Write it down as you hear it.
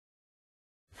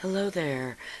Hello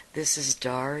there, this is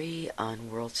Dari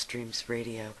on WorldStreams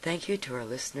Radio. Thank you to our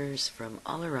listeners from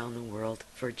all around the world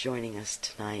for joining us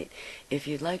tonight. If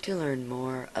you'd like to learn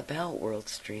more about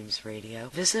WorldStreams Radio,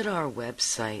 visit our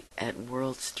website at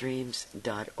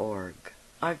worldstreams.org.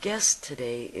 Our guest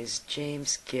today is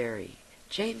James Geary.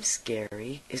 James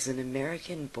Geary is an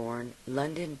American-born,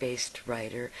 London-based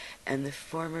writer and the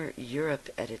former Europe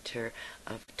editor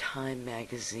of Time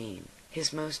magazine.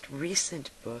 His most recent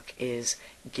book is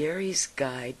Geary's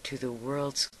Guide to the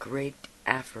World's Great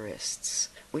Aphorists,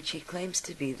 which he claims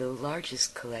to be the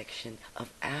largest collection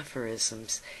of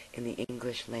aphorisms in the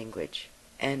English language.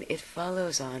 And it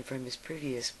follows on from his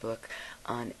previous book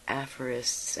on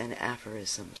aphorists and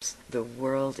aphorisms, The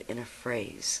World in a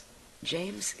Phrase.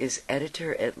 James is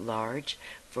editor-at-large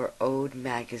for Ode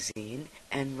magazine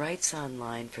and writes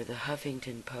online for the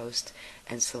Huffington Post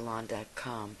and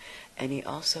Salon.com, and he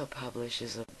also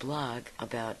publishes a blog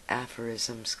about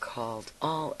aphorisms called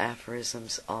All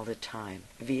Aphorisms All the Time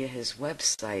via his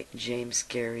website,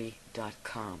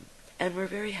 jamesgeary.com. And we're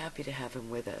very happy to have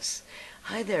him with us.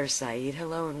 Hi there, Saeed.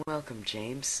 Hello and welcome,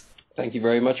 James. Thank you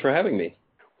very much for having me.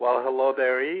 Well, hello,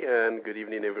 Derry, and good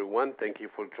evening, everyone. Thank you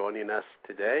for joining us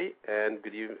today, and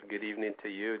good evening to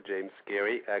you, James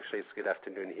Geary. Actually, it's good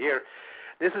afternoon here.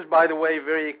 This is, by the way,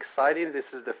 very exciting. This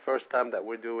is the first time that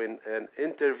we're doing an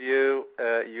interview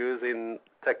using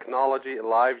technology,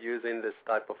 live using this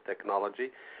type of technology.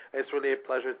 It's really a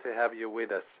pleasure to have you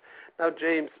with us. Now,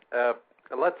 James,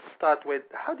 let's start with,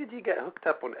 how did you get hooked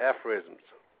up on aphorisms?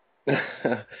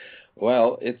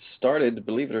 Well, it started,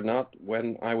 believe it or not,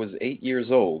 when I was 8 years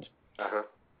old. Uh-huh.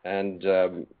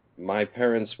 And my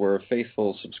parents were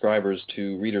faithful subscribers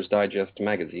to Reader's Digest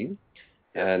magazine.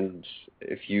 Yeah. And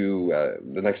if you,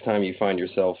 the next time you find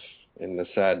yourself in the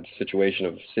sad situation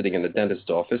of sitting in the dentist's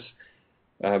office,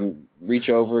 reach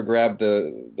over, grab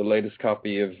the latest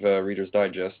copy of Reader's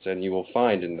Digest, and you will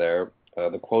find in there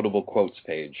the quotable quotes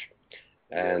page.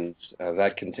 And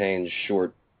that contains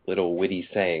short, little witty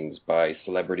sayings by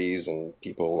celebrities and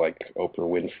people like Oprah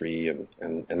Winfrey and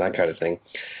that kind of thing.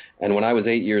 And when I was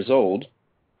 8 years old,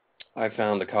 I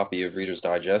found a copy of Reader's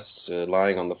Digest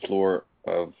lying on the floor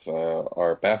of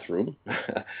our bathroom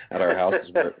at our house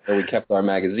where we kept our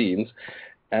magazines.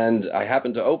 And I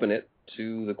happened to open it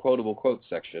to the quotable quotes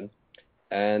section.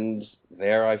 And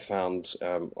there I found,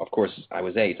 of course, I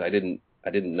was 8. I didn't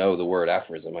know the word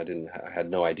aphorism. I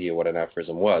had no idea what an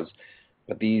aphorism was.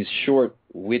 But these short,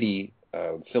 witty,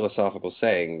 philosophical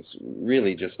sayings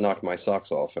really just knocked my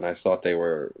socks off, and I thought they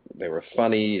were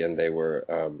funny, and they were,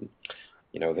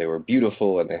 they were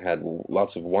beautiful, and they had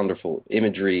lots of wonderful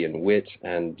imagery and wit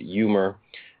and humor,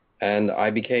 and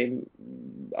I became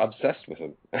obsessed with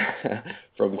them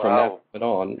from that point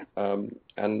on,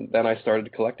 and then I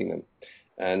started collecting them,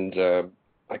 and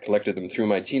I collected them through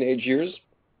my teenage years,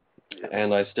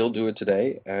 and I still do it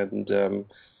today, and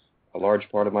a large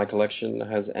part of my collection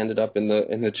has ended up in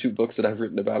the 2 books that I've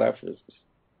written about aphorisms.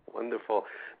 Wonderful.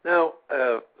 Now,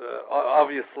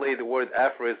 obviously, the word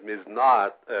aphorism is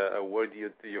not a word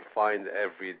you find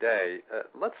every day.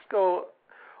 Let's go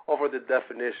over the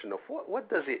definition of what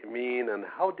does it mean, and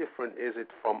how different is it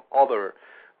from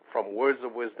words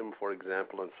of wisdom, for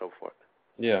example, and so forth.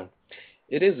 Yeah.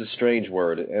 It is a strange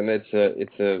word, and it's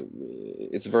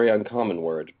a very uncommon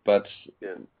word, but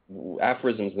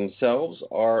aphorisms themselves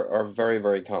are very,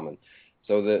 very common.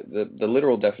 So the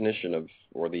literal definition of,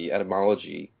 or the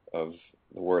etymology of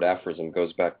the word aphorism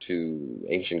goes back to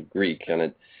ancient Greek,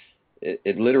 and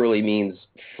it literally means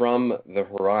from the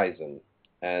horizon,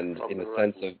 and in the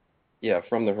sense of,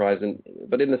 from the horizon,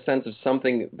 but in the sense of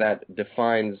something that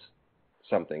defines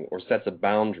something or sets a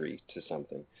boundary to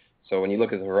something. So when you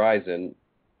look at the horizon,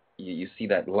 you see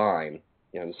that line,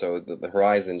 and so the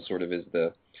horizon sort of is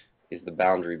the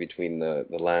boundary between the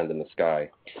land and the sky.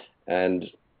 And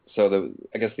so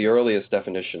I guess the earliest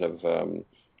definition of,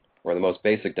 or the most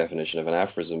basic definition of an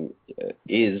aphorism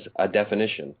is a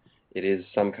definition. It is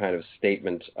some kind of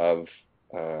statement of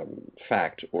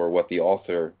fact, or what the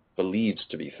author believes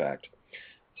to be fact.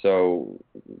 So,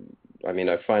 I mean,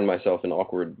 I find myself in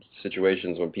awkward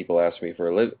situations when people ask me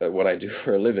for what I do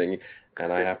for a living,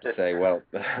 and I have to say, well,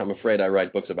 I'm afraid I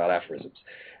write books about aphorisms.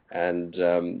 And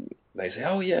they say,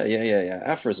 oh, yeah,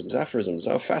 aphorisms,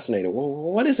 oh, fascinating. Well,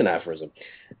 what is an aphorism?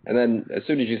 And then as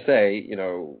soon as you say,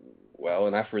 well,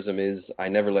 an aphorism is, I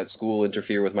never let school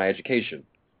interfere with my education,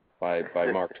 by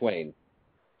Mark Twain.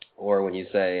 Or when you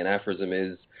say an aphorism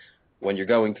is, when you're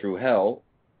going through hell,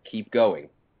 keep going,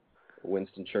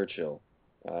 Winston Churchill.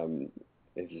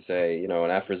 If you say,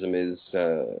 an aphorism is,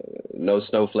 no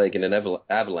snowflake in an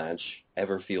avalanche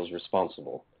ever feels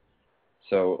responsible.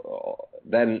 So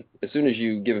then, as soon as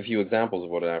you give a few examples of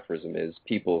what an aphorism is,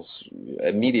 people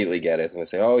immediately get it, and they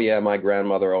say, "Oh yeah, my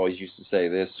grandmother always used to say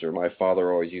this, or my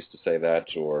father always used to say that,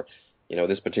 or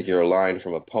this particular line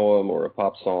from a poem or a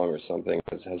pop song or something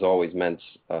has always meant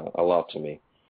a lot to me."